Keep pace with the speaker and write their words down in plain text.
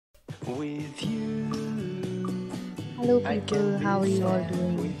Hello people, how are you all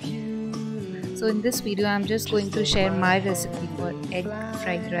doing? So in this video I'm just going to share my recipe for egg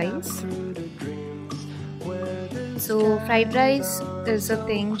fried rice. So fried rice is a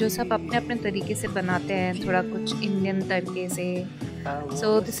thing जो सब अपने अपने तरीके से बनाते हैं, थोड़ा कुछ इंडियन तरीके से.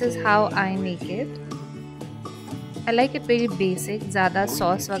 So this is how I make it. I like it very basic, ज़्यादा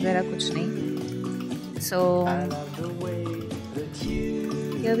sauce वगैरह कुछ नहीं. So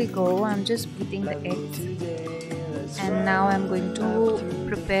here we go. I'm just beating the eggs. And now I'm going to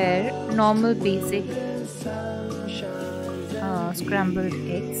prepare normal basic scrambled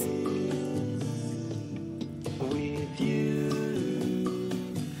eggs.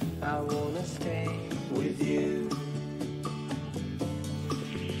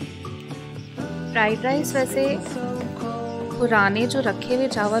 Fried rice वैसे पुराने जो रखे हुए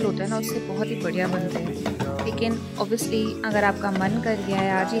चावल होते हैं ना उससे बहुत ही बढ़िया बनते हैं, लेकिन ऑब्वियसली अगर आपका मन कर गया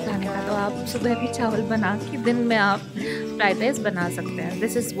है आज ही खाने का तो आप सुबह भी चावल बना के दिन में आप फ्राइड राइस बना सकते हैं.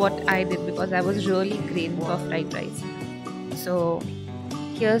 This is what I did because I was really craving for fried rice. So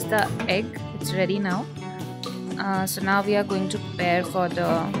here's the egg, it's ready now. So now we are going to prepare for the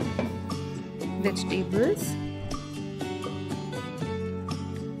vegetables.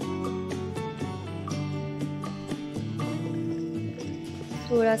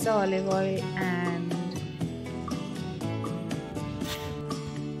 थोड़ा सा olive oil and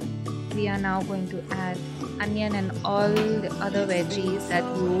we are now going to add onion and all the other veggies that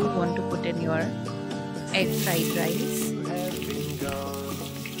you want to put in your egg fried rice.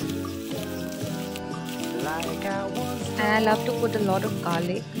 And I love to put a lot of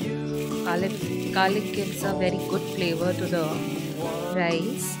garlic. Garlic gives a very good flavor to the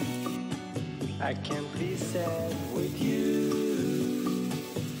rice. I can't be sad with you.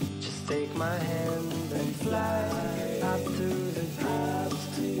 Take my hand and fly up to the clouds.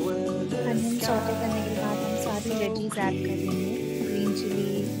 Onion sauté करने के बाद हम सारी veggies add करेंगे. Green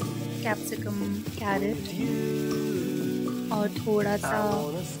chilli, capsicum, carat और थोड़ा सा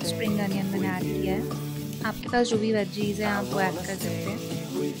spring onion मैंने ऐड किया है. आपके पास जो भी वेजीज हैं आप वो ऐड कर सकते हैं.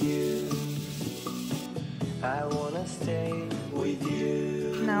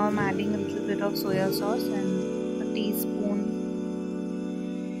 Now I'm adding a little bit of soya sauce and a teaspoon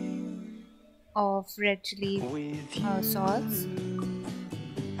of red chili sauce.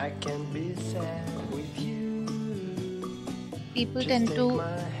 I can be sad with you. People tend to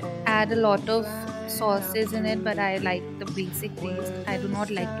add a lot of sauces in it, but I like the basic taste. I do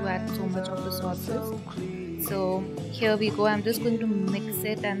not like to add so much of the sauces. So here we go. I'm just going to mix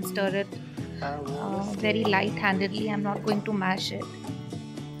it and stir it very light-handedly. I'm not going to mash it.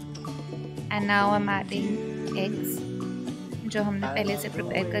 And now I'm adding eggs जो हमने पहले से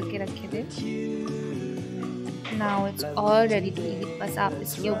prepare करके रखे थे. Now it's all ready to eat. बस आप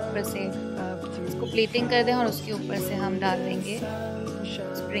इसके ऊपर से इसको प्लेटिंग कर दें और उसके ऊपर से हम डाल देंगे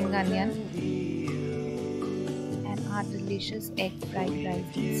spring onion and our delicious egg fried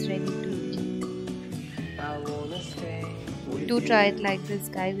rice is ready to eat. Do try it like this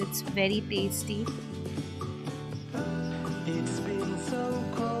guys, it's very tasty.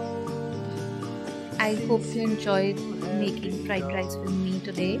 I hope you enjoyed making fried rice with me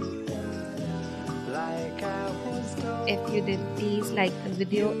today. If you did, please like the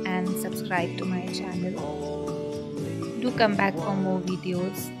video and subscribe to my channel. Do come back for more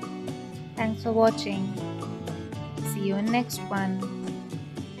videos. Thanks for watching. See you in next one.